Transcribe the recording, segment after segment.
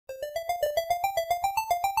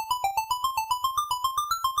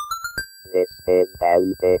This is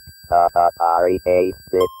Imagic, the Atari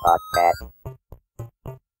 8-bit podcast.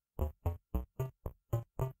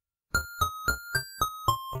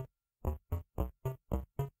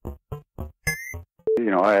 You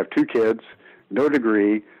know, I have two kids, no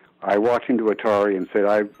degree. I walked into Atari and said,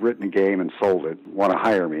 I've written a game and sold it. Want to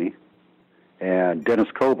hire me? And Dennis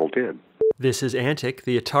Koble did. This is Antic,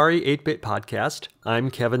 the Atari 8-bit podcast. I'm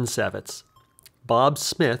Kevin Savitz. Bob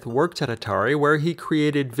Smith worked at Atari, where he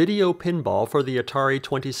created video pinball for the Atari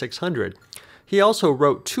 2600. He also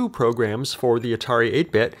wrote two programs for the Atari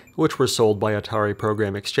 8-bit, which were sold by Atari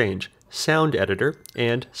Program Exchange, Sound Editor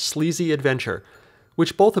and Sleazy Adventure,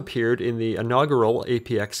 which both appeared in the inaugural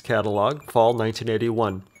APX catalog, fall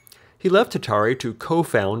 1981. He left Atari to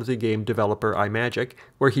co-found the game developer Imagic,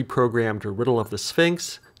 where he programmed Riddle of the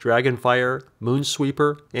Sphinx, Dragonfire,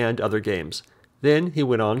 Moonsweeper, and other games. Then he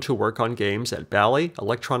went on to work on games at Bally,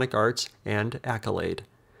 Electronic Arts, and Accolade.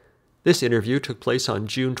 This interview took place on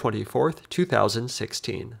June 24th,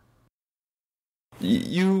 2016.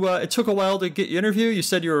 It took a while to get your interview. You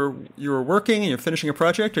said you were working and you're finishing a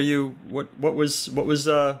project. Are you what was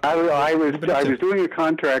I was doing a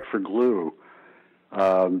contract for Glue,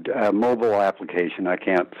 a mobile application. I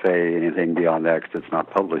can't say anything beyond that because it's not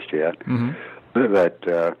published yet. Mm-hmm. But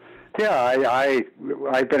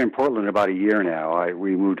I've been in Portland about a year now.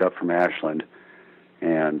 We moved up from Ashland,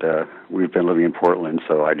 and we've been living in Portland.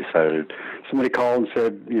 So I decided. Somebody called and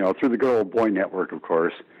said, through the good old boy network, of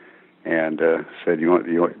course, and said, you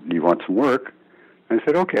want some work? And I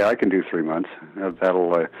said, okay, I can do 3 months.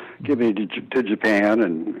 That'll get me to Japan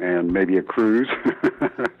and maybe a cruise.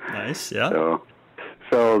 Nice, yeah.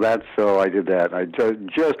 So I did that. I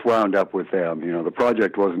just wound up with them. The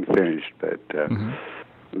project wasn't finished, but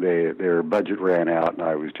their budget ran out, and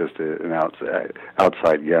I was just an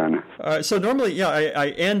outside gun. So normally, I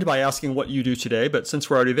end by asking what you do today, but since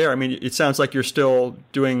we're already there, I mean, it sounds like you're still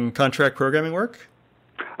doing contract programming work?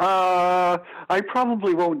 I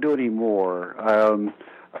probably won't do any more.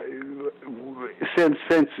 Since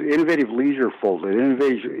Innovative Leisure folded,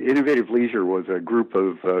 Innovative Leisure was a group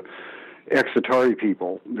of ex-Atari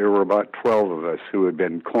people. There were about 12 of us who had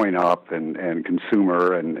been coin-op and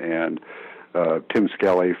consumer, and Tim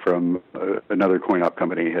Skelly from another coin-op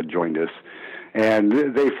company had joined us.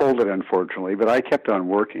 And they folded, unfortunately, but I kept on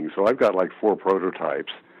working. So I've got like 4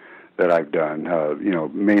 prototypes that I've done,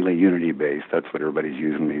 mainly Unity-based. That's what everybody's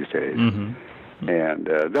using these days. Mm-hmm. And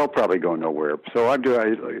they'll probably go nowhere. So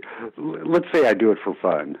let's say I do it for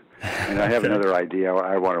fun, and I have another idea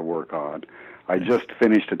I want to work on. I just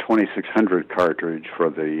finished a 2600 cartridge for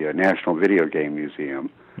the National Video Game Museum,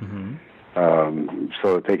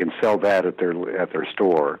 so that they can sell that at their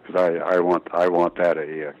store. Because I want that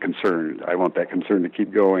a concern. I want that concern to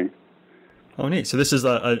keep going. Oh, neat. So this is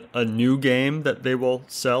a new game that they will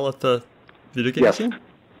sell at the video game museum?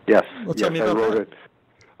 Yes. Well, tell me about I wrote that. It.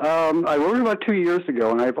 I wrote it about 2 years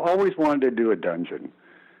ago, and I've always wanted to do a dungeon.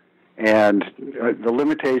 And the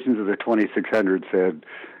limitations of the 2600 said,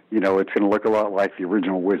 it's going to look a lot like the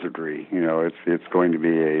original Wizardry. It's going to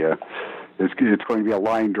be it's going to be a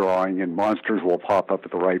line drawing, and monsters will pop up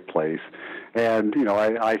at the right place. And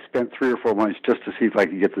I spent 3 or 4 months just to see if I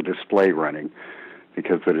could get the display running,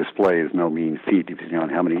 because the display is no mean feat depending on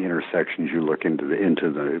how many intersections you look into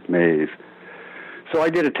the maze. So I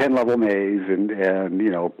did a 10-level maze, and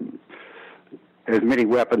as many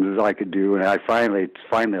weapons as I could do, and I finally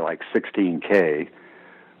like 16K.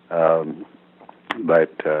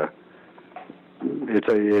 But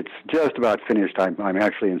it's just about finished. I'm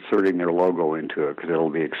actually inserting their logo into it because it'll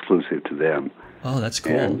be exclusive to them. Oh, that's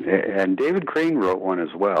cool. And David Crane wrote one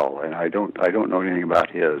as well, and I don't know anything about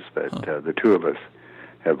his, but the two of us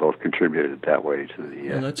have both contributed that way to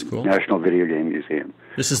the that's cool. National Video Game Museum.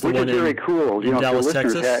 This is the which one is very cool. in Dallas, if your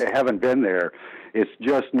listeners Texas? Haven't been there, it's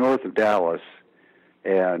just north of Dallas.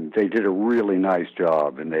 And they did a really nice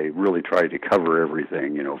job, and they really tried to cover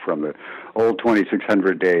everything, from the old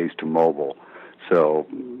 2600 days to mobile. So,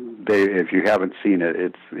 if you haven't seen it,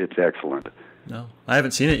 it's excellent. No, I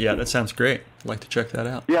haven't seen it yet. That sounds great. I'd like to check that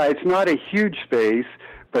out. Yeah, it's not a huge space,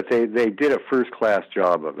 but they did a first-class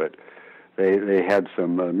job of it. They had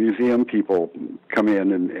some museum people come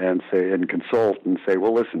in and say and consult and say,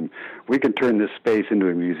 well, listen, we can turn this space into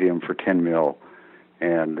a museum for $10 million.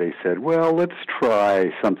 And they said, well, let's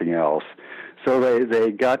try something else. So they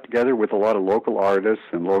got together with a lot of local artists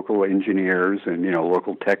and local engineers and,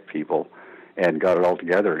 local tech people and got it all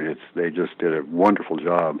together. And they just did a wonderful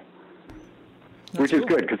job, which is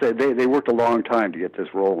good because they worked a long time to get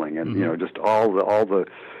this rolling. And, just all the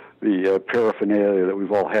paraphernalia that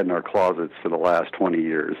we've all had in our closets for the last 20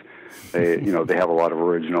 years. They have a lot of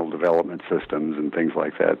original development systems and things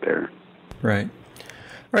like that there. Right.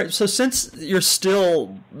 All right. So since you're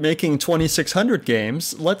still making 2600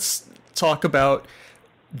 games, let's talk about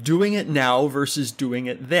doing it now versus doing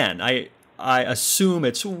it then. I assume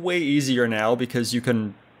it's way easier now because you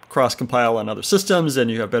can cross-compile on other systems and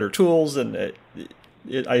you have better tools, and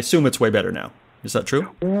I assume it's way better now. Is that true?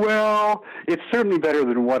 Well, it's certainly better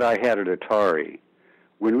than what I had at Atari.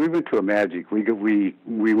 When we went to Imagic,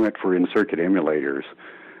 we went for in-circuit emulators,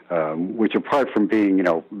 which, apart from being,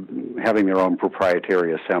 having their own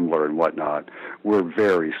proprietary assembler and whatnot, were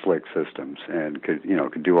very slick systems and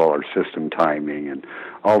could do all our system timing and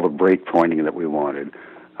all the break pointing that we wanted.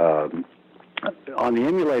 On the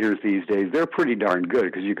emulators these days, they're pretty darn good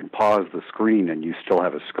because you can pause the screen and you still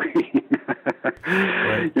have a screen.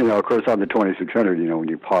 Right. Of course, on the 2600, when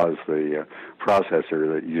you pause the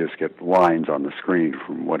processor, that you just get lines on the screen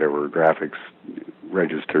from whatever graphics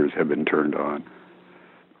registers have been turned on.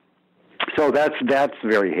 So that's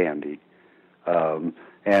very handy.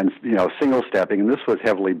 And single stepping, and this was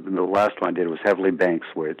the last one I did was heavily bank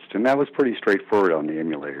switched, and that was pretty straightforward on the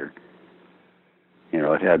emulator.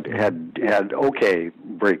 It had okay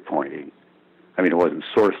break pointing. I mean, it wasn't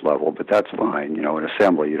source level, but that's fine. In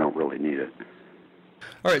assembly, you don't really need it.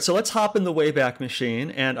 All right, so let's hop in the Wayback Machine,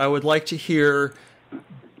 and I would like to hear,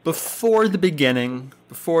 before the beginning,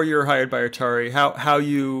 before you were hired by Atari, how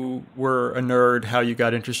you were a nerd, how you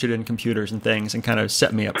got interested in computers and things, and kind of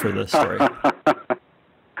set me up for this story.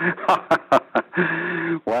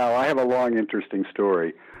 Wow, I have a long, interesting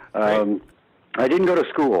story. I didn't go to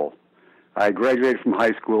school. I graduated from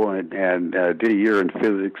high school and did a year in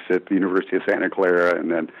physics at the University of Santa Clara, and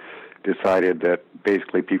then decided that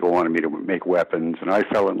basically people wanted me to make weapons, and I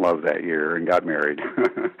fell in love that year and got married.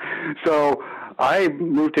 So I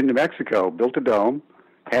moved to New Mexico, built a dome,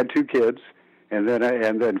 had 2 kids, and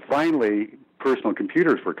then finally personal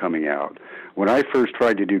computers were coming out. When I first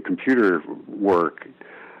tried to do computer work,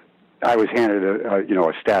 I was handed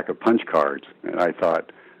a stack of punch cards, and I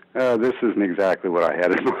thought, this isn't exactly what I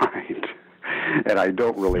had in mind. And I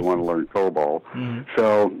don't really want to learn COBOL. Mm-hmm.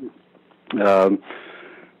 So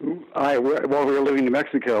while we were living in New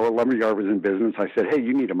Mexico, a lumberyard was in business. I said, hey,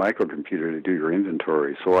 you need a microcomputer to do your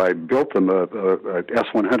inventory. So I built them a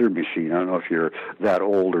S100 machine. I don't know if you're that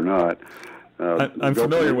old or not. I'm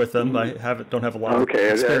familiar with them. I don't have a lot of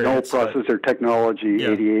experience. Okay, an old processor technology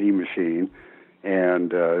 8080 machine,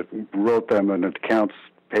 and wrote them an accounts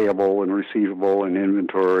payable and receivable and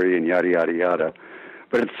inventory and yada, yada, yada.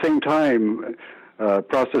 But at the same time,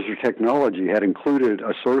 processor technology had included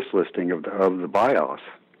a source listing of the BIOS.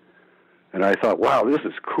 And I thought, wow, this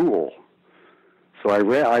is cool. So I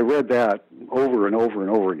read that over and over and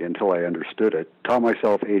over again until I understood it, taught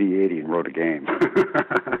myself 8080 and wrote a game.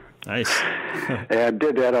 Nice. And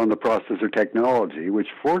did that on the processor technology, which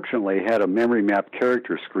fortunately had a memory map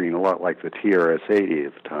character screen a lot like the TRS-80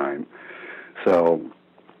 at the time. So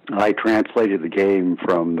I translated the game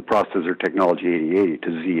from the processor technology 8080 to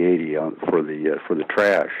Z80 for the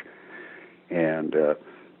trash, and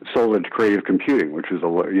sold it to Creative Computing, which was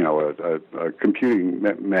a computing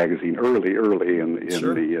magazine early in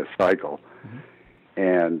the cycle. Mm-hmm.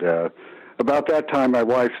 And about that time, my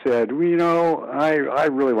wife said, well, I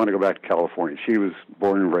really want to go back to California. She was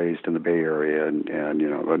born and raised in the Bay Area and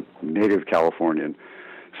a native Californian.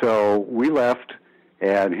 So we left,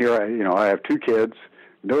 and here I have 2 kids,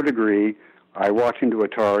 no degree. I walked into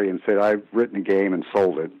Atari and said, I've written a game and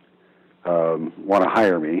sold it. Want to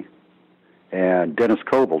hire me? And Dennis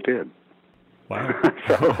Koble did. Wow.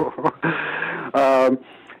 So,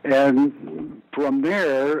 and from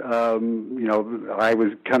there, I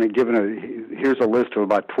was kind of given here's a list of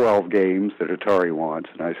about 12 games that Atari wants.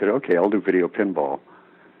 And I said, okay, I'll do video pinball.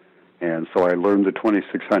 And so I learned the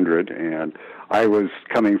 2600, and I was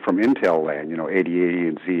coming from Intel land, 8080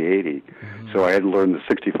 and Z80. Mm-hmm. So I had to learn the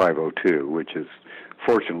 6502, which is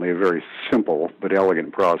fortunately a very simple but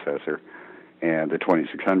elegant processor, and the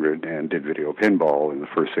 2600, and did video pinball in the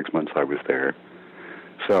first 6 months I was there.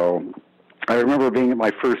 So I remember being at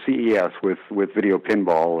my first CES with video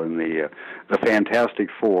pinball and the Fantastic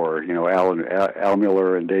Four, Al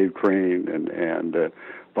Miller and Dave Crane and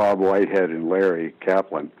Bob Whitehead and Larry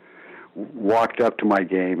Kaplan, walked up to my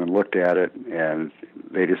game and looked at it, and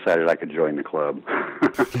they decided I could join the club.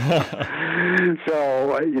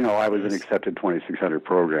 So, I was an accepted 2600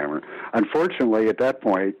 programmer. Unfortunately, at that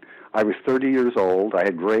point, I was 30 years old, I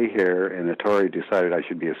had gray hair, and Atari decided I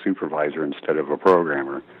should be a supervisor instead of a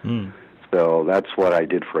programmer. Mm. So that's what I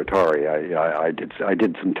did for Atari. I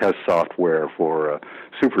did some test software for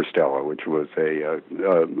Superstella, which was a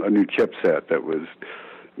new chipset that was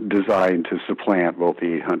designed to supplant both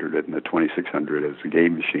the 800 and the 2600 as a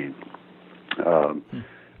game machine.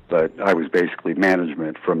 but I was basically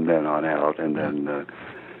management from then on out, and then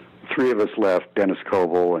three of us left. Dennis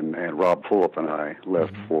Koble and Rob Fulop and I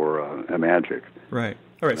left for Imagic. Right.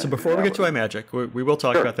 All right, so before we get to Imagic, we will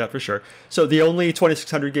talk about that for sure. So the only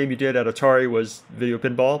 2600 game you did at Atari was Video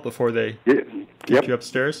Pinball before they kicked you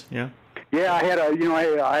upstairs? Yeah. Yeah, I had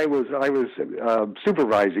I was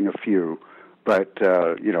supervising a few, but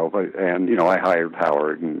I hired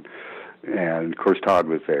Howard and of course Todd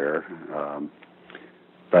was there.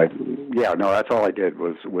 But yeah, no, that's all I did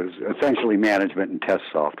was essentially management and test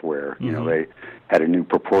software. You know, they had a new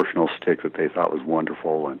proportional stick that they thought was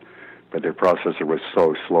wonderful, but their processor was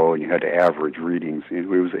so slow, and you had to average readings. It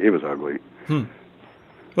was ugly.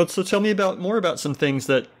 Well, so tell me more about some things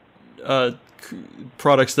that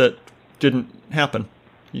products that didn't happen.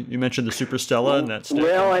 You mentioned the Super Stella and that stick.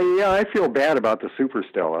 Well, I feel bad about the Super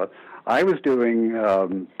Stella. I was doing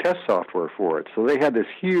test software for it, so they had this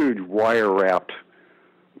huge wire-wrapped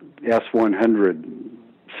S100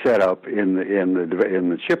 setup in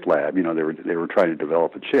the chip lab. You know, they were trying to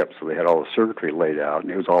develop a chip, so they had all the circuitry laid out,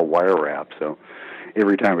 and it was all wire-wrapped. So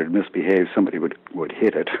every time it misbehaved, somebody would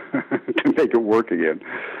hit it to make it work again.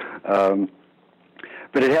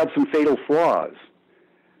 But it had some fatal flaws.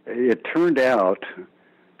 It turned out,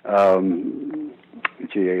 I don't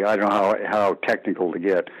know how technical to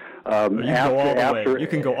get. You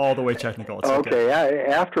can go all the way technical. It's okay.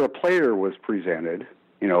 After a player was presented,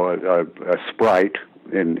 a sprite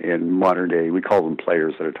in modern day, we call them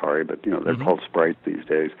players at Atari, but they're called sprites these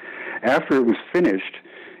days. After it was finished,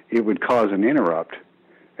 it would cause an interrupt,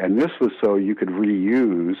 and this was so you could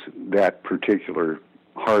reuse that particular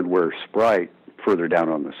hardware sprite further down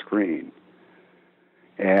on the screen.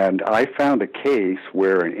 And I found a case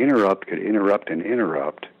where an interrupt could interrupt an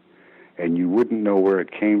interrupt, and you wouldn't know where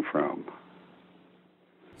it came from,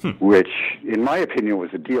 which, in my opinion,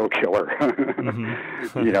 was a deal killer.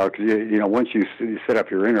 Because once you set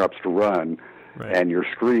up your interrupts to run, and your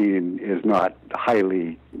screen is not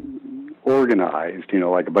highly organized,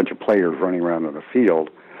 like a bunch of players running around on a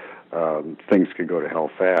field, things could go to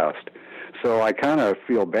hell fast. So I kind of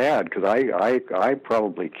feel bad because I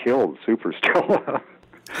probably killed Super Stella.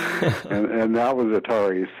 and that was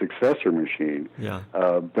Atari's successor machine. Yeah.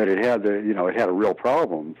 But it had it had a real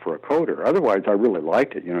problem for a coder. Otherwise, I really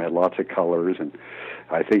liked it. It had lots of colors, and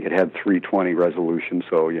I think it had 320 resolution.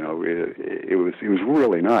 So it was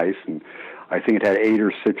really nice. And I think it had 8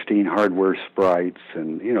 or 16 hardware sprites,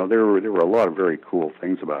 and there were a lot of very cool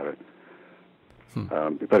things about it.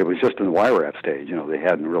 But it was just in the wire wrap stage. They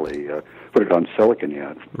hadn't really put it on silicon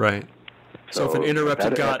yet. Right. So if an interrupt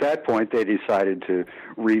at that point, they decided to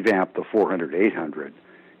revamp the 400-800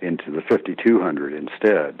 into the 5200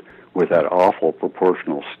 instead with that awful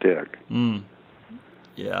proportional stick.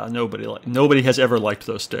 Yeah, nobody has ever liked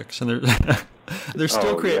those sticks, and they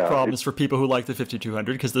still create problems for people who like the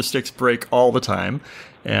 5200 because the sticks break all the time,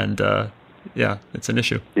 and it's an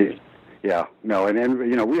issue. Yeah, no, and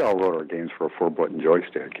we all wrote our games for a 4-button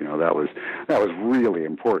joystick. That was really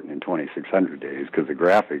important in 2600 days because the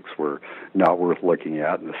graphics were not worth looking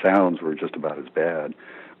at and the sounds were just about as bad.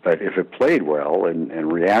 But if it played well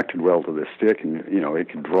and reacted well to the stick, and it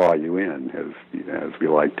could draw you in as we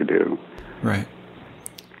like to do. Right.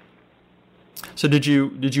 So did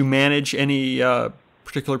you manage any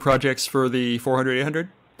particular projects for the 400-800?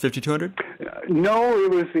 5200? No,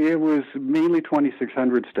 it was mainly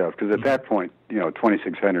 2600 stuff because at that point,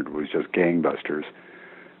 2600 was just gangbusters.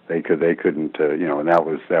 They couldn't, and that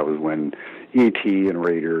was when ET and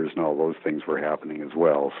Raiders and all those things were happening as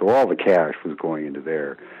well. So all the cash was going into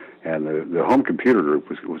there, and the home computer group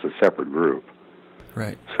was a separate group.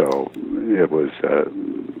 Right. So it was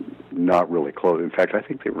not really close. In fact, I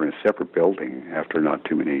think they were in a separate building after not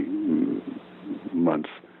too many months.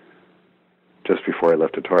 Just before I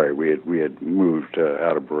left Atari, we had moved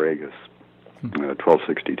out of Borregas,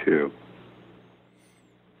 1262.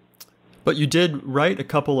 But you did write a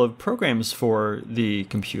couple of programs for the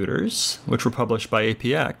computers, which were published by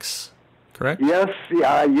APX, correct? Yes,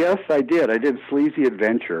 I did. I did Sleazy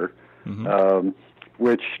Adventure,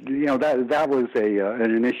 which that was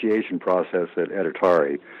an initiation process at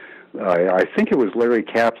Atari. I think it was Larry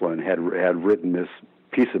Kaplan had written this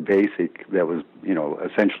piece of BASIC that was,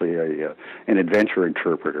 essentially an adventure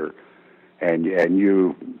interpreter, and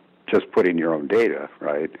you just put in your own data,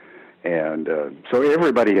 right? And so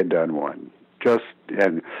everybody had done one.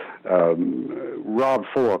 Rob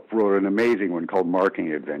Fulop wrote an amazing one called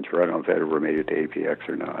Marking Adventure. I don't know if that ever made it to APX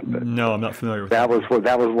or not. But no, I'm not familiar with that.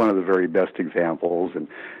 That was one of the very best examples. And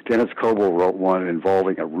Dennis Koble wrote one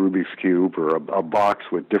involving a Rubik's Cube or a box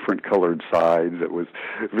with different colored sides. It was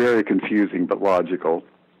very confusing but logical.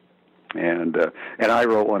 and I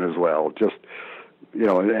wrote one as well. Just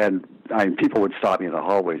and people would stop me in the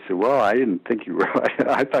hallway and say, "Well, I didn't think you were.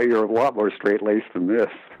 I thought you were a lot more straight-laced than this."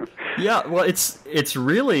 Yeah, well, it's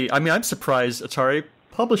really. I mean, I'm surprised Atari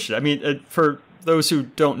published it. I mean, for those who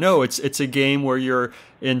don't know, it's a game where you're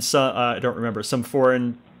in some I don't remember, some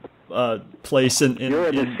foreign place in you're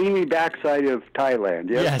in the seamy backside of Thailand.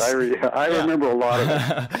 Yes. I remember a lot of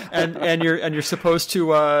it. and you're supposed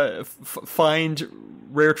to find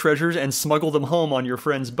rare treasures and smuggle them home on your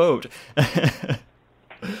friend's boat.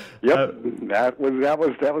 Yep, that was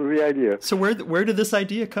the idea. So where did this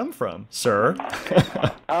idea come from, sir?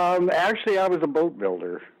 Actually, I was a boat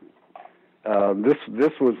builder.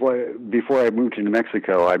 This was before I moved to New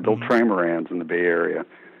Mexico. I built trimarans in the Bay Area,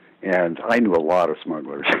 and I knew a lot of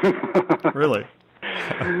smugglers. Really?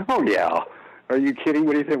 Oh yeah. Are you kidding?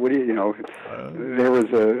 What do you think? There was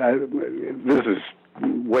this is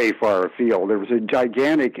way far afield. There was a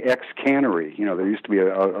gigantic ex-cannery. There used to be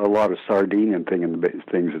a lot of sardine and things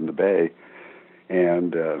in the bay,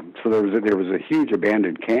 and so there was a huge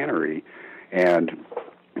abandoned cannery, and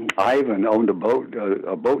Ivan owned a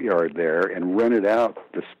boatyard there and rented out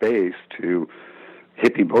the space to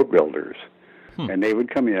hippie boat builders, and they would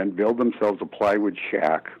come in, build themselves a plywood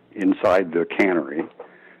shack inside the cannery,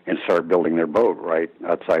 and start building their boat right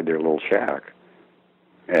outside their little shack.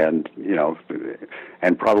 And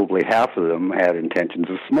and probably half of them had intentions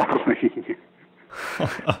of smuggling.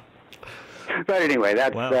 But anyway,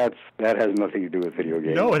 that has nothing to do with video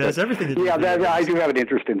games. No, it has everything to do with video games. I do have an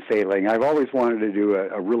interest in sailing. I've always wanted to do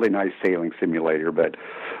a really nice sailing simulator, but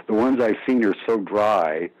the ones I've seen are so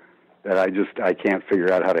dry that I can't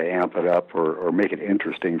figure out how to amp it up or make it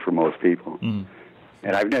interesting for most people. Mm.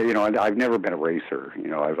 And I've never been a racer.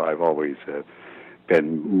 I've always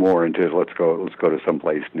been more into let's go to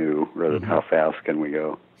someplace new rather than how fast can we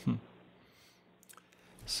go.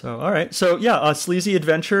 So all right, so yeah, Sleazy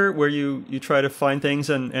Adventure, where you try to find things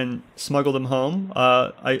and smuggle them home.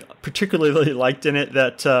 I particularly liked in it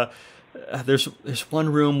that there's one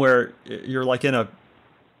room where you're like in a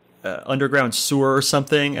underground sewer or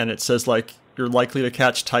something, and it says like you're likely to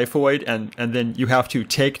catch typhoid, and then you have to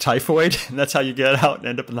take typhoid, and that's how you get out and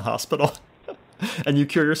end up in the hospital. And you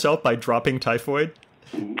cure yourself by dropping typhoid.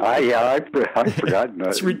 I've forgotten.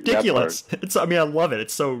 It's ridiculous. I love it.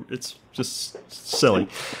 It's just silly.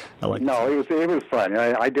 I like. No, it was fun.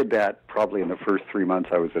 I did that probably in the first 3 months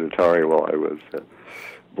I was at Atari while I was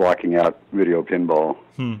blocking out video pinball.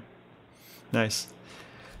 Nice.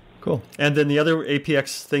 Cool. And then the other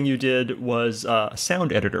APX thing you did was a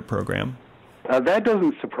sound editor program. That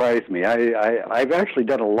doesn't surprise me. I've actually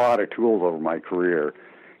done a lot of tools over my career.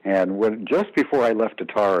 And just before I left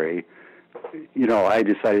Atari, I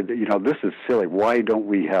decided that, this is silly. Why don't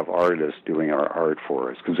we have artists doing our art for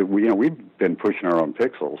us? Because, we've been pushing our own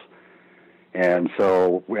pixels. And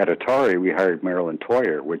so at Atari, we hired Marilyn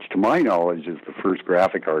Toyer, which to my knowledge is the first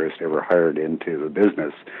graphic artist ever hired into the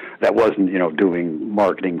business that wasn't, doing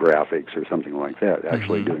marketing graphics or something like that,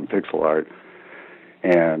 actually doing pixel art.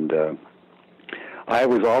 And I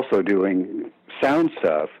was also doing sound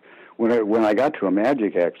stuff. When I got to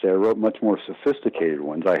Imagic, actually, I wrote much more sophisticated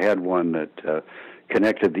ones. I had one that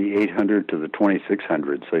connected the 800 to the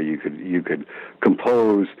 2600, so you could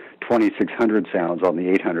compose 2600 sounds on the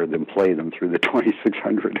 800, then play them through the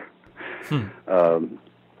 2600.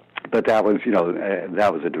 But that was,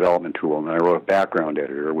 that was a development tool, and I wrote a background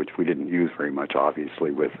editor, which we didn't use very much, obviously,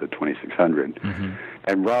 with the 2600.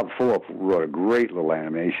 And Rob Fulop wrote a great little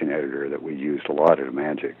animation editor that we used a lot at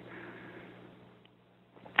Imagic.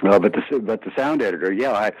 But the sound editor,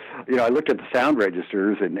 I looked at the sound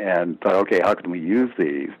registers and thought, okay, how can we use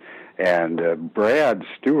these? And Brad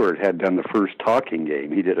Stewart had done the first talking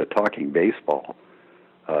game. He did a talking baseball.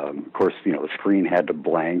 Of course, the screen had to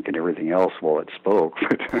blank and everything else while it spoke.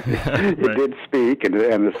 But it did speak, and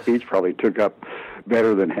the speech probably took up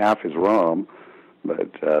better than half his ROM. But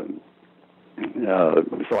so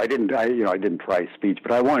I didn't try speech,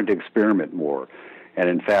 but I wanted to experiment more. And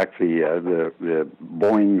in fact, the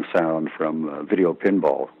boing sound from video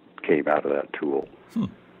pinball came out of that tool.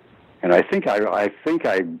 And I think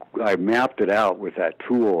I mapped it out with that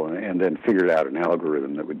tool and then figured out an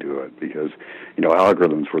algorithm that would do it, because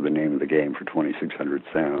algorithms were the name of the game for 2600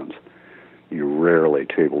 sounds. You rarely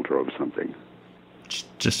table drove something.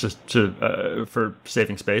 Just for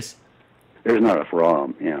saving space. There's not enough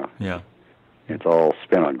ROM. Yeah. It's all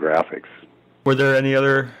spent on graphics. Were there any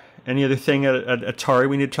other thing at Atari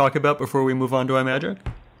we need to talk about before we move on to Imagic?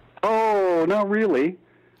 Oh, not really.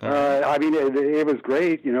 It was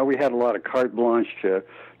great. We had a lot of carte blanche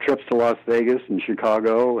trips to Las Vegas and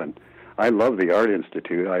Chicago, and I love the Art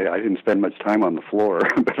Institute. I didn't spend much time on the floor,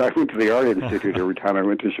 but I went to the Art Institute every time I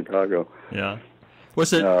went to Chicago. Yeah.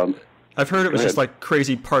 Was it? I've heard it was just like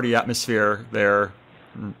crazy party atmosphere there.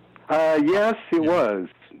 Yes, it was.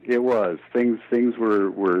 It was. Things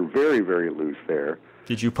were very, very loose there.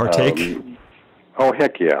 Did you partake? Oh,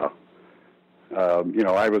 heck yeah. I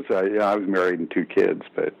was married and 2 kids,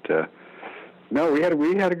 but no, we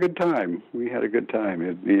had a good time. We had a good time.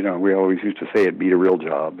 We always used to say it beat a real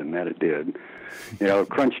job, and that it did.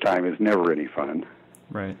 Crunch time is never any fun.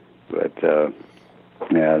 Right. But the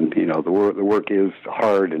work is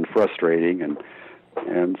hard and frustrating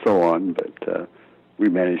and so on. But we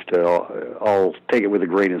managed to all take it with a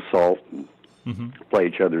grain of salt and play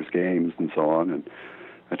each other's games and so on. And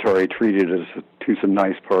Atari treated us to some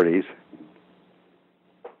nice parties.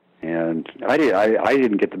 And I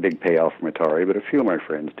didn't get the big payoff from Atari, but a few of my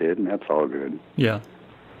friends did, and that's all good. Yeah.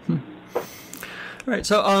 All right,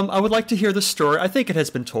 so I would like to hear the story. I think it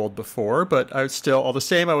has been told before, but all the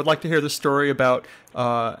same, I would like to hear the story about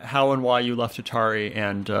how and why you left Atari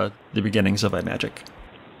and the beginnings of Imagic.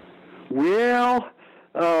 Well,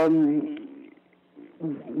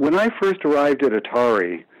 when I first arrived at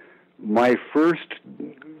Atari, my first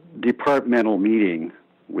departmental meeting,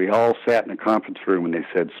 we all sat in a conference room and they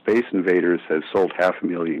said, Space Invaders has sold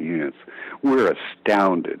 500,000 units. We're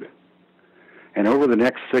astounded. And over the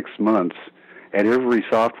next 6 months, at every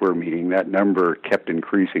software meeting, that number kept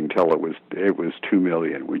increasing till it was 2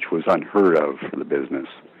 million, which was unheard of for the business.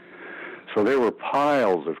 So there were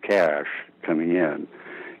piles of cash coming in.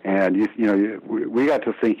 And, we got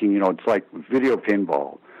to thinking, it's like video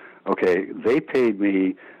pinball. Okay, they paid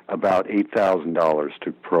me about $8,000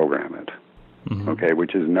 to program it. Okay,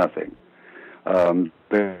 which is nothing.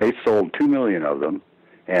 They sold 2 million of them,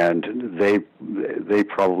 and they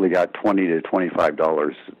probably got $20 to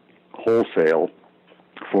 $25 wholesale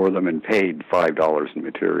for them and paid $5 in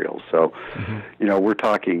materials. So, we're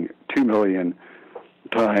talking 2 million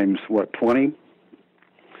times 20.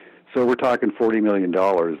 So we're talking $40 million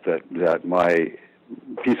that my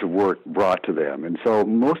piece of work brought to them. And so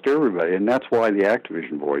most everybody, and that's why the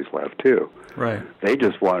Activision boys left too. Right. They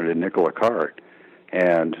just wanted a nickel a cart.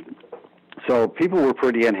 And so people were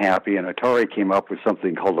pretty unhappy, and Atari came up with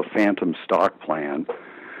something called a phantom stock plan,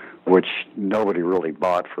 which nobody really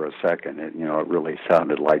bought for a second. It really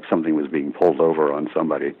sounded like something was being pulled over on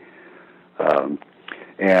somebody. Bill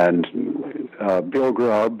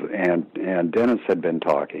Grubb and Dennis had been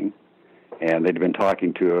talking, and they'd been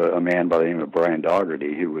talking to a man by the name of Brian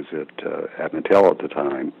Dougherty, who was at Mattel at the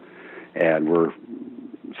time, and we're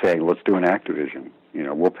saying, let's do an Activision.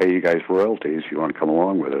 We'll pay you guys royalties if you want to come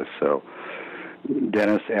along with us. So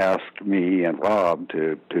Dennis asked me and Rob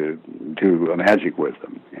to do a Magic with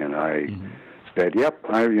them, and I said, yep.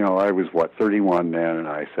 I was 31 then, and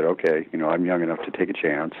I said, okay, I'm young enough to take a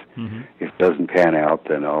chance. If it doesn't pan out,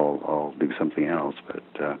 then I'll do something else.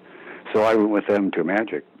 But so I went with them to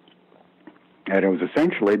Magic, and it was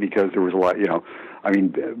essentially because there was a lot.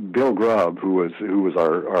 Bill Grubb, who was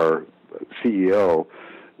our CEO,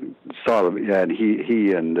 saw them, and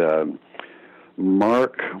he and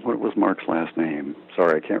Mark, what was Mark's last name?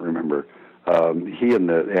 Sorry, I can't remember. He and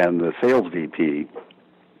the sales VP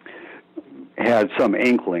had some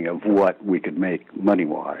inkling of what we could make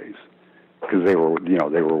money-wise, because they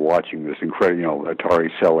were watching this incredible, Atari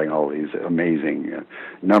selling all these amazing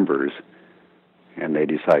numbers, and they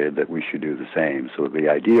decided that we should do the same. So the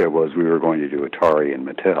idea was we were going to do Atari and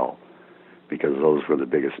Mattel, because those were the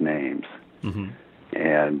biggest names.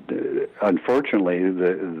 And unfortunately,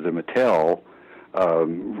 the Mattel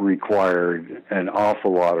required an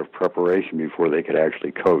awful lot of preparation before they could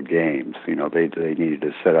actually code games. They needed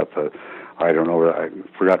to set up I don't know, I've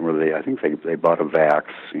forgotten whether I think they bought a VAX,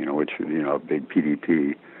 which a big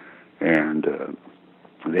PDP, and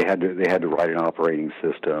they had to write an operating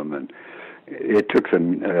system, and it took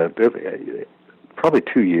them probably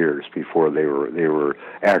 2 years before they were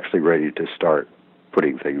actually ready to start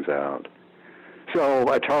putting things out. So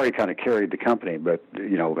Atari kind of carried the company, but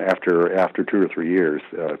after 2 or 3 years,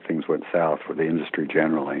 things went south for the industry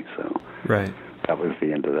generally. So right, that was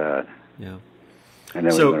the end of that. Yeah, and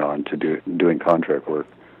then we went on to doing contract work.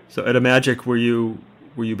 So at Imagic, were you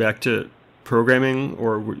back to programming,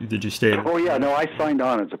 or did you stay? Oh yeah, no, I signed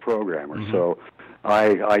on as a programmer. So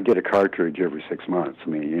I did a cartridge every 6 months. I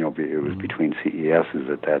mean, it was between CESs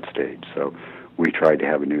at that stage, so we tried to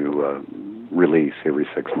have a new release every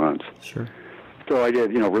 6 months. Sure. So I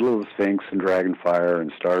did, Riddle of the Sphinx and Dragonfire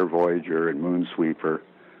and Star Voyager and Moonsweeper.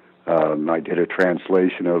 I did a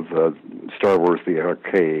translation of Star Wars the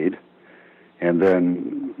Arcade. And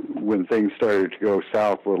then when things started to go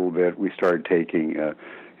south a little bit, we started taking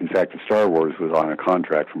In fact, the Star Wars was on a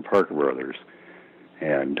contract from Parker Brothers.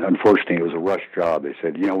 And unfortunately, it was a rush job. They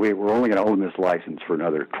said, we're only going to own this license for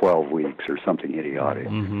another 12 weeks or something idiotic.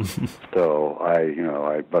 Mm-hmm. So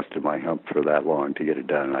I busted my hump for that long to get it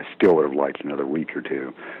done. And I still would have liked another week or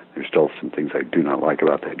two. There's still some things I do not like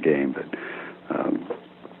about that game, but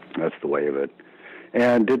that's the way of it.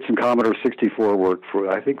 And did some Commodore 64 work for,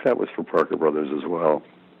 I think that was for Parker Brothers as well.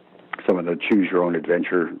 Some of the Choose Your Own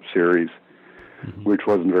Adventure series, mm-hmm. which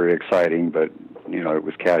wasn't very exciting, but it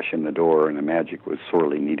was cash in the door, and Imagic was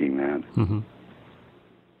sorely needing that. Mm-hmm.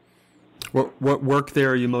 What work there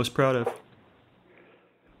are you most proud of?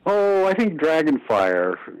 Oh, I think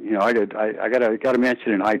Dragonfire. I got to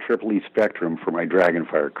mention an IEEE Spectrum for my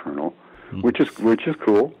Dragonfire kernel, mm-hmm. which is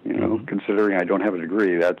cool. Mm-hmm. Considering I don't have a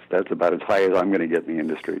degree, that's about as high as I'm going to get in the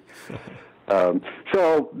industry. So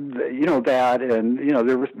that, and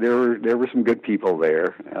there were some good people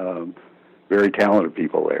there, very talented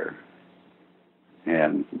people there.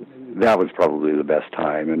 And that was probably the best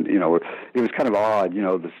time. And, it was kind of odd,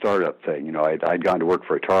 the startup thing. I'd gone to work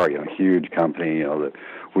for Atari, a huge company, that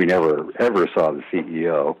we never, ever saw the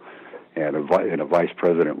CEO. And a vice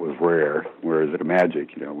president was rare. Whereas at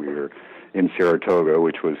Imagic, we were in Saratoga,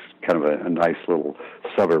 which was kind of a nice little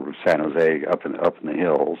suburb of San Jose up in the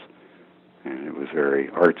hills. And it was very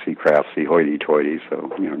artsy, craftsy, hoity-toity,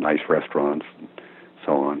 so, nice restaurants and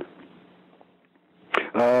so on.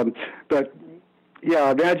 But...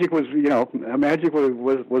 yeah, Imagic was, Imagic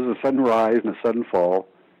was a sudden rise and a sudden fall,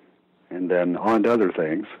 and then on to other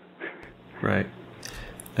things. Right.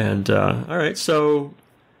 And all right, so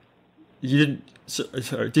did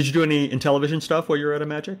you do any Intellivision stuff while you were at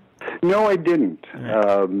Imagic? No, I didn't.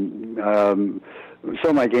 Right.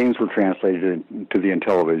 Some of my games were translated to the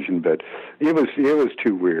Intellivision, but it was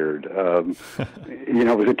too weird. It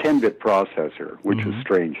was a 10-bit processor, which mm-hmm. was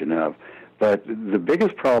strange enough. But the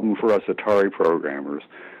biggest problem for us Atari programmers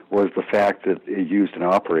was the fact that it used an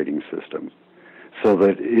operating system, so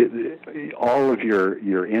that all of your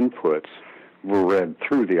inputs were read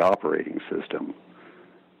through the operating system,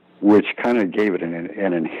 which kind of gave it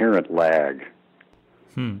an inherent lag.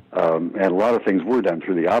 And a lot of things were done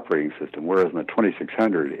through the operating system, whereas in the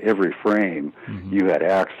 2600, every frame, mm-hmm. you had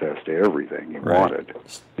access to everything you wanted.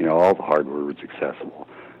 All the hardware was accessible.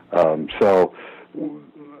 So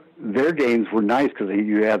their games were nice because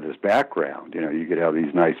you had this background. You could have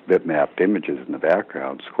these nice bitmapped images in the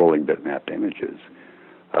background, scrolling bitmapped images.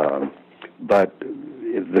 But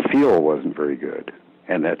the feel wasn't very good.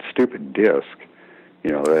 And that stupid disc,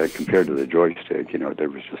 compared to the joystick, there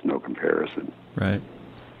was just no comparison. Right.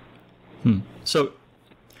 So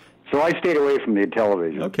I stayed away from the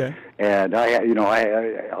Intellivision. Okay. And I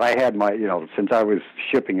had my, since I was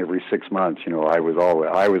shipping every 6 months, I was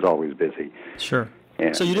always busy. Sure.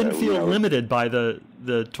 And, so you didn't feel limited by the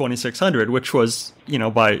 2600, which was,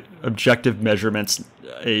 by objective measurements,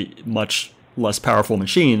 a much less powerful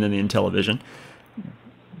machine than the Intellivision.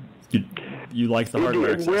 You liked the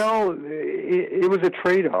hardware access. Well, it was a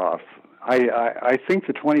trade-off. I think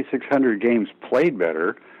the 2600 games played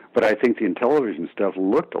better, but I think the Intellivision stuff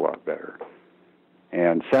looked a lot better.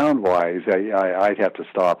 And sound-wise, I'd have to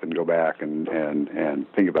stop and go back and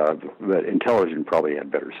think about it. But Intellivision probably had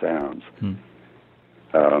better sounds.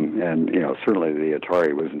 And, certainly the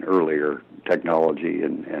Atari was an earlier technology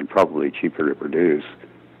and probably cheaper to produce.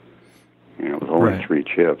 It was only 3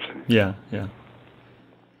 chips. Yeah. All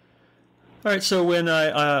right, so when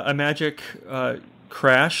Imagic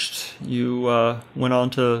crashed, you went on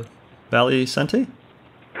to Bally Senti?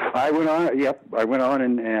 I went on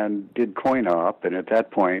and did coin op, and at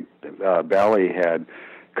that point, Bally had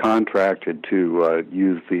contracted to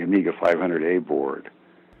use the Amiga 500A board.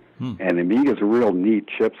 And the Amiga's a real neat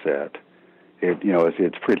chipset.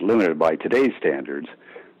 It's pretty limited by today's standards,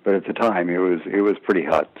 but at the time it was pretty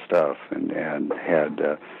hot stuff, and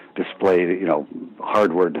had display,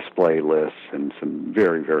 hardware display lists and some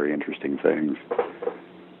very, very interesting things.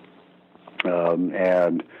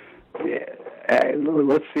 And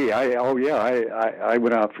let's see, I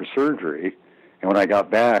went out for surgery, and when I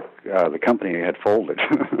got back, the company had folded.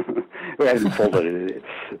 It hadn't folded.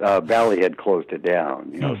 Bally had closed it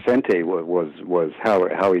down. Senti was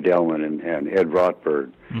Howie Delman and Ed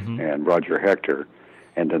Rotberg mm-hmm. and Roger Hector,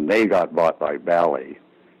 and then they got bought by Bally,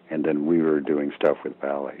 and then we were doing stuff with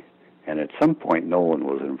Bally. And at some point, Nolan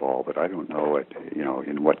was involved, but I don't know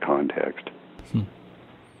in what context.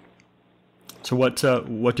 So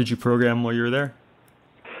what did you program while you were there?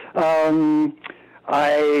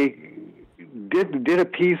 I did a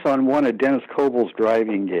piece on one of Dennis Koble's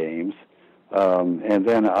driving games, and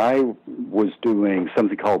then I was doing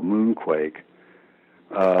something called Moonquake,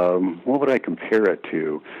 What would I compare it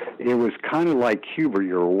to? It was kind of like Cuber.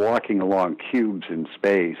 You were walking along cubes in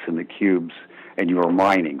space, and the cubes, and you were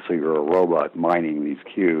mining. So you were a robot mining these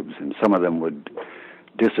cubes, and some of them would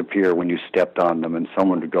disappear when you stepped on them, and some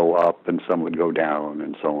would go up, and some would go down,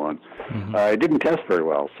 and so on. Mm-hmm. It didn't test very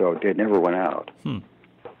well, so it never went out.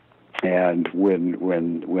 And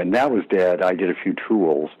when that was dead, I did a few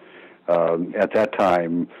tools. At that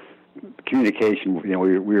time, communication,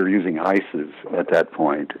 we were using ICEs at that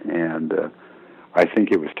point, and I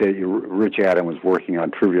think it was Rich Adam was working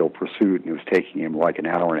on Trivial Pursuit, and it was taking him like an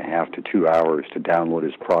hour and a half to 2 hours to download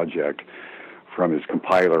his project from his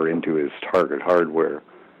compiler into his target hardware.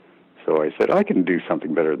 So I said, I can do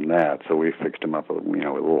something better than that. So we fixed him up a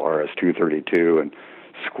little RS-232 and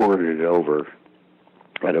squirted it over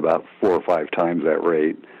at about 4 or 5 times that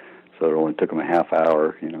rate. So it only took him a half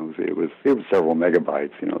hour. It was several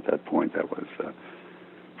megabytes. At that point, that was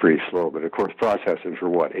pretty slow. But of course, processors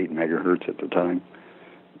were 8 megahertz at the time.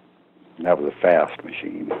 That was a fast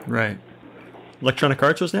machine. Right. Electronic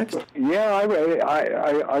Arts was next? Yeah,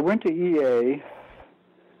 I went to EA.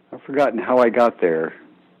 I've forgotten how I got there.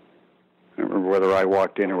 I don't remember whether I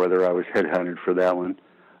walked in or whether I was headhunted for that one.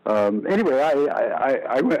 Anyway,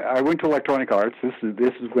 I went to Electronic Arts. This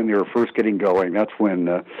is when they were first getting going. That's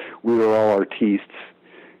when we were all artistes,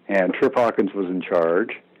 and Trip Hawkins was in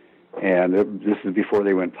charge, and this is before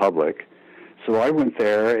they went public. So I went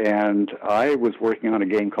there, and I was working on a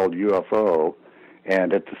game called UFO,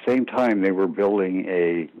 and at the same time they were building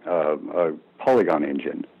a polygon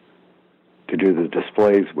engine to do the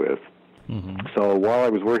displays with. Mm-hmm. So while I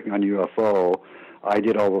was working on UFO, I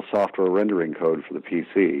did all the software rendering code for the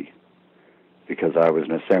PC because I was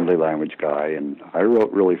an assembly language guy, and I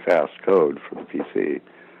wrote really fast code for the PC.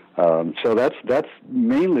 So that's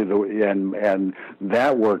mainly and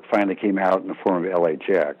that work finally came out in the form of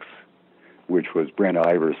LHX, which was Brent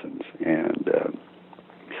Iverson's, and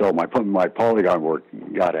so my polygon work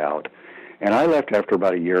got out, and I left after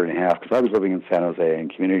about a year and a half because I was living in San Jose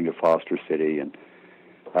and commuting to Foster City, and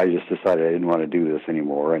I just decided I didn't want to do this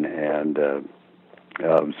anymore, and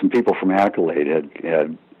some people from Accolade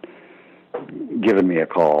had given me a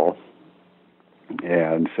call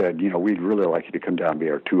and said, we'd really like you to come down and be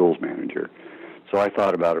our tools manager. So I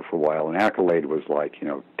thought about it for a while, and Accolade was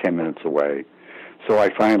 10 minutes away. So I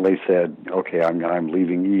finally said, okay, I'm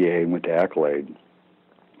leaving EA and went to Accolade.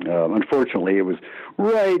 Unfortunately, it was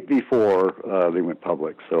right before they went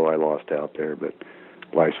public, so I lost out there, but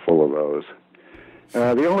life's full of those.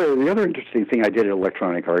 The other interesting thing I did at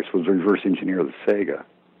Electronic Arts was reverse engineer the Sega.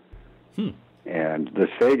 And the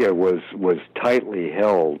Sega was tightly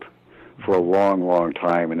held for a long, long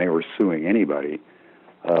time, and they were suing anybody.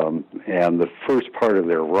 And the first part of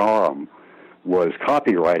their ROM was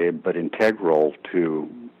copyrighted but integral to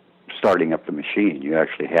starting up the machine. You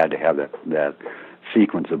actually had to have that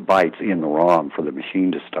sequence of bytes in the ROM for the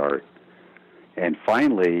machine to start. And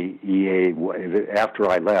finally, EA, after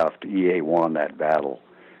I left, EA won that battle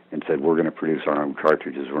and said, we're going to produce our own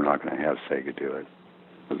cartridges. We're not going to have Sega do it.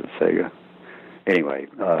 It was a Sega. Anyway,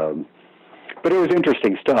 but it was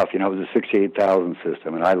interesting stuff. It was a 68,000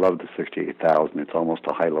 system, and I loved the 68,000. It's almost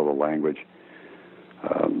a high-level language.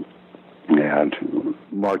 And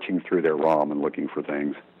marching through their ROM and looking for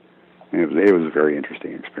things. It was a very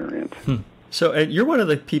interesting experience. So you're one of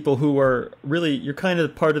the people who are really, you're kind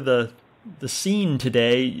of part of the scene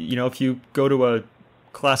today. If you go to a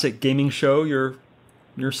classic gaming show, you're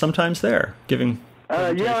sometimes there giving.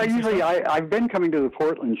 I've been coming to the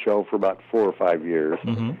Portland show for about 4 or 5 years,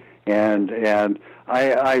 mm-hmm. and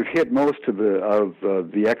I've hit most of the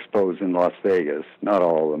expos in Las Vegas. Not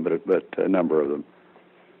all of them, but a number of them.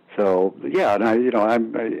 So yeah, and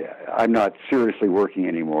I'm not seriously working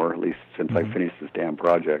anymore, at least since mm-hmm. I finished this damn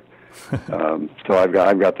project. So I've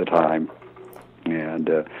got the time. And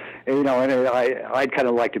I'd kind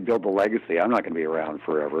of like to build the legacy. I'm not going to be around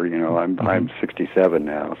forever. I'm 67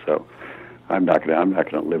 now, so I'm not going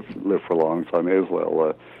to live for long. So I may as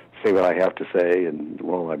well say what I have to say, and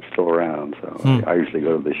I'm still around. So I usually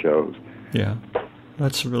go to the shows. Yeah,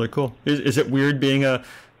 that's really cool. Is it weird being a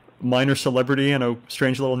minor celebrity in a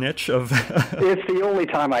strange little niche of? It's the only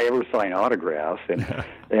time I ever sign autographs,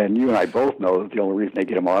 and you and I both know that the only reason they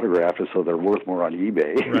get them autographed is so they're worth more on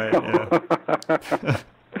eBay. Right.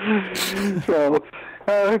 So,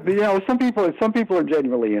 some people are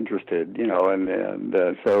genuinely interested,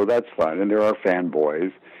 and so that's fun, and there are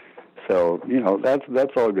fanboys. So,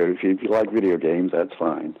 that's all good. If you like video games, that's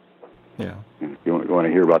fine. Yeah. If you want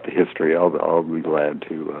to hear about the history, I'll be glad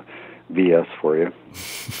to BS for you.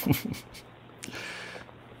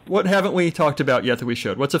 What haven't we talked about yet that we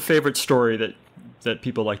should? What's a favorite story that that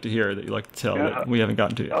people like to hear, that you like to tell, that we haven't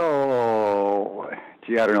gotten to yet? Oh,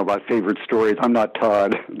 gee, I don't know about favorite stories. I'm not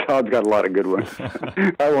Todd. Todd's got a lot of good ones.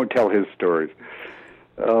 I won't tell his stories.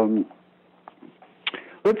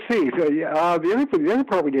 Let's see. So, the other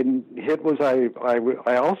part we didn't hit was I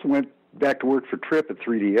also went back to work for Trip at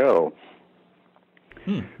 3DO.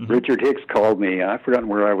 Mm-hmm. Richard Hicks called me. I've forgotten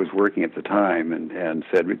where I was working at the time, and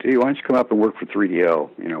said, "Hey, why don't you come up and work for 3DO?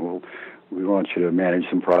 We want you to manage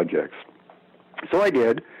some projects." So I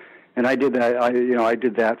did, and I did that. I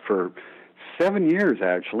did that for 7 years.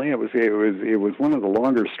 Actually, it was one of the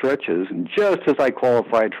longer stretches. And just as I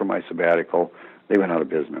qualified for my sabbatical, they went out of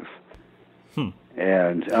business.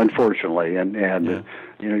 And unfortunately, and yeah.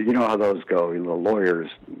 you know how those go. The lawyers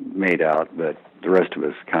made out, but the rest of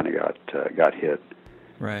us kind of got hit.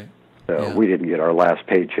 Right. So we didn't get our last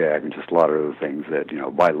paycheck, and just a lot of other things that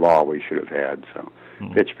by law we should have had. So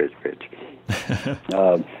bitch.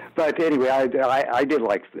 But anyway, I did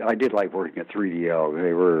like working at 3DO.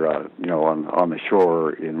 They were on the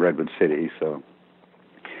shore in Redwood City. So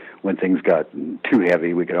when things got too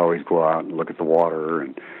heavy, we could always go out and look at the water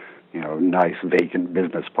and nice vacant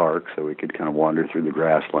business park, so we could kind of wander through the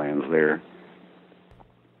grasslands there.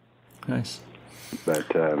 Nice. But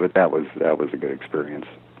that was a good experience.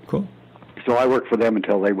 Cool. So I worked for them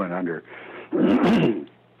until they went under. And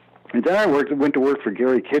then I went to work for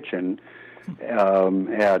Gary Kitchen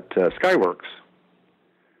at Skyworks,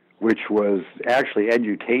 which was actually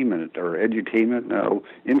infotainment.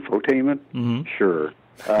 Mm-hmm. Sure.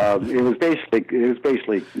 It was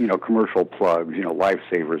basically commercial plugs.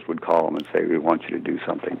 Lifesavers would call them and say, "We want you to do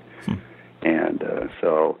something." And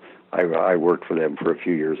so I worked for them for a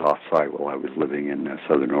few years off-site while I was living in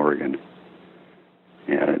Southern Oregon.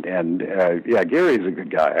 And Gary's a good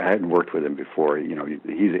guy. I hadn't worked with him before. He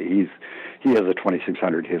has a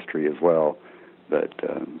 2600 history as well. But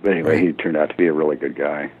anyway, he turned out to be a really good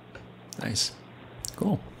guy. Nice,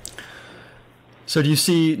 cool. So do you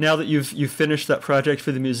see, now that you've finished that project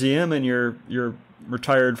for the museum and you're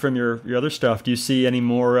retired from your other stuff, do you see any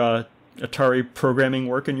more Atari programming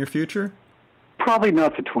work in your future? Probably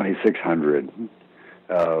not the 2600.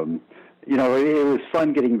 It was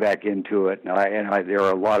fun getting back into it, and there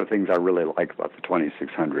are a lot of things I really like about the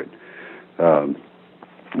 2600.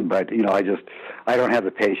 But I don't have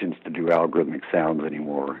the patience to do algorithmic sounds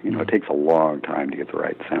anymore. It takes a long time to get the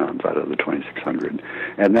right sounds out of the 2600,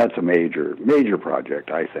 and that's a major project,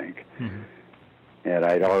 I think. Mm-hmm. And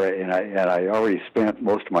I already spent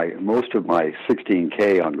most of my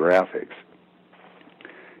 $16K on graphics.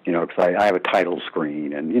 Because I have a title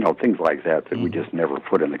screen and things like that we just never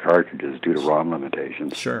put in the cartridges due to ROM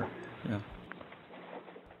limitations. Sure. Yeah.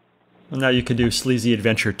 Well, now you can do Sleazy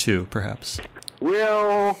Adventure 2, perhaps.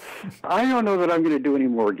 Well, I don't know that I'm going to do any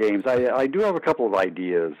more games. I do have a couple of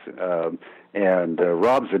ideas, and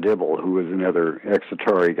Rob Zadibble, who is another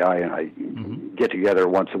ex-Atari guy, and I get together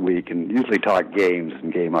once a week and usually talk games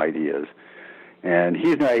and game ideas. And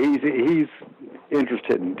he's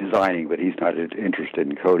interested in designing, but he's not interested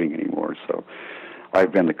in coding anymore. So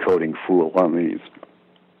I've been the coding fool on these.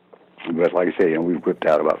 But like I say, we've whipped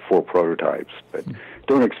out about 4 prototypes, but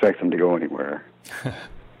don't expect them to go anywhere.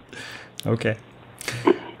 Okay.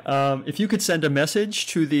 If you could send a message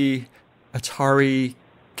to the Atari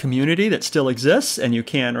community that still exists, and you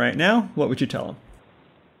can right now, what would you tell them?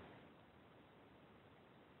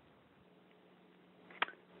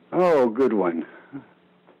 Oh, good one.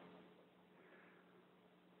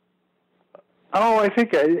 Oh, I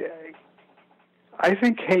think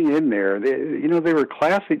hang in there. They were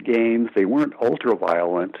classic games. They weren't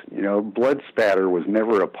ultra-violent. Blood spatter was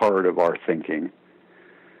never a part of our thinking.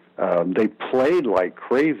 They played like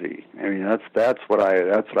crazy. I mean, that's what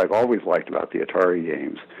I've always liked about the Atari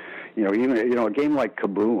games. Even a game like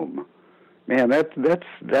Kaboom, man, that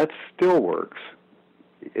still works.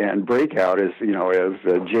 And Breakout is,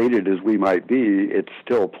 as jaded as we might be, it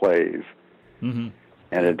still plays. Mm-hmm.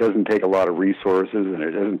 And it doesn't take a lot of resources, and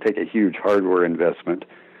it doesn't take a huge hardware investment.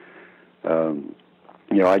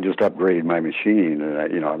 I just upgraded my machine,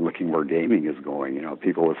 and I'm looking where gaming is going.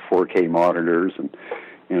 People with 4K monitors and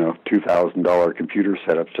 $2,000 computer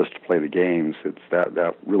setups just to play the games.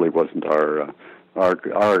 That really wasn't our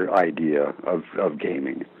idea of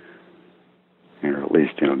gaming, or at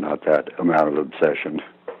least not that amount of obsession.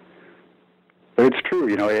 But it's true,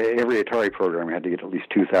 every Atari program had to get at least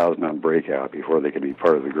 2,000 on Breakout before they could be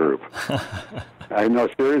part of the group. I know,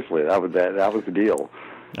 seriously, that was the deal.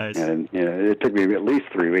 Nice. And it took me at least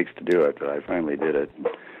 3 weeks to do it, but I finally did it.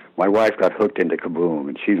 My wife got hooked into Kaboom,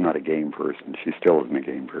 and she's not a game person. She still isn't a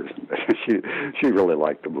game person, but she really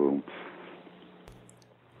liked Kaboom.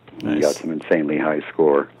 Nice. He got some insanely high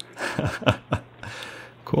score.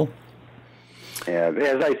 Cool. And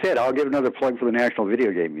as I said, I'll give another plug for the National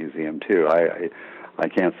Video Game Museum too. I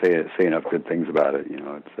can't say enough good things about it. You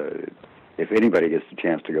know, it's if anybody gets the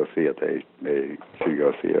chance to go see it, they should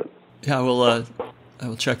go see it. Yeah, I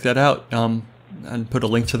will check that out. And put a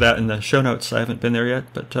link to that in the show notes. I haven't been there yet,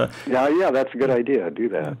 but yeah, that's a good idea. Do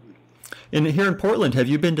that. And here in Portland, have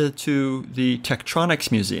you been to the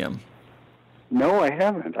Tektronix Museum? No, I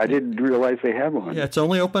haven't. I didn't realize they have one. Yeah, it's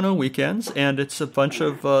only open on weekends, and it's a bunch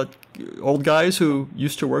of old guys who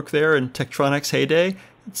used to work there in Tektronix heyday.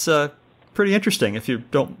 It's pretty interesting if you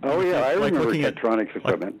don't. Oh yeah, I like remember looking Tektronix at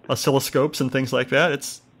equipment. Like oscilloscopes and things like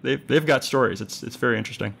that. They've got stories. It's very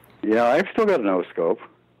interesting. Yeah, I've still got an oscilloscope.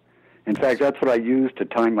 In fact, that's what I used to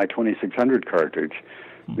time my 2600 cartridge,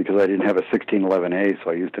 because I didn't have a 1611A,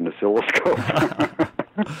 so I used an oscilloscope.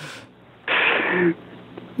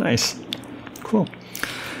 Nice. Cool.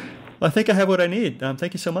 Well, I think I have what I need.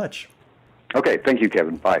 Thank you so much. Okay, thank you,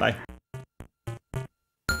 Kevin. Bye. Bye.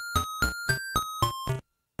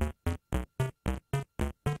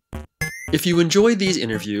 If you enjoyed these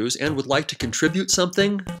interviews and would like to contribute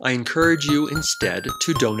something, I encourage you instead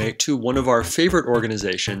to donate to one of our favorite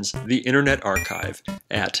organizations, the Internet Archive,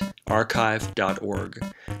 at archive.org.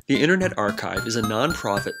 The Internet Archive is a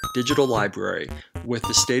nonprofit digital library with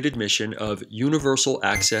the stated mission of universal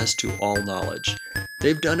access to all knowledge.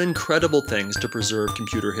 They've done incredible things to preserve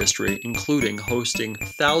computer history, including hosting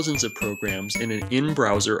thousands of programs in an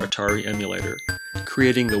in-browser Atari emulator,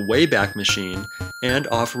 creating the Wayback Machine, and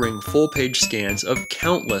offering full-page scans of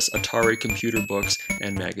countless Atari computer books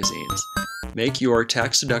and magazines. Make your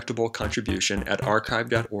tax-deductible contribution at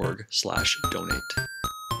archive.org/donate.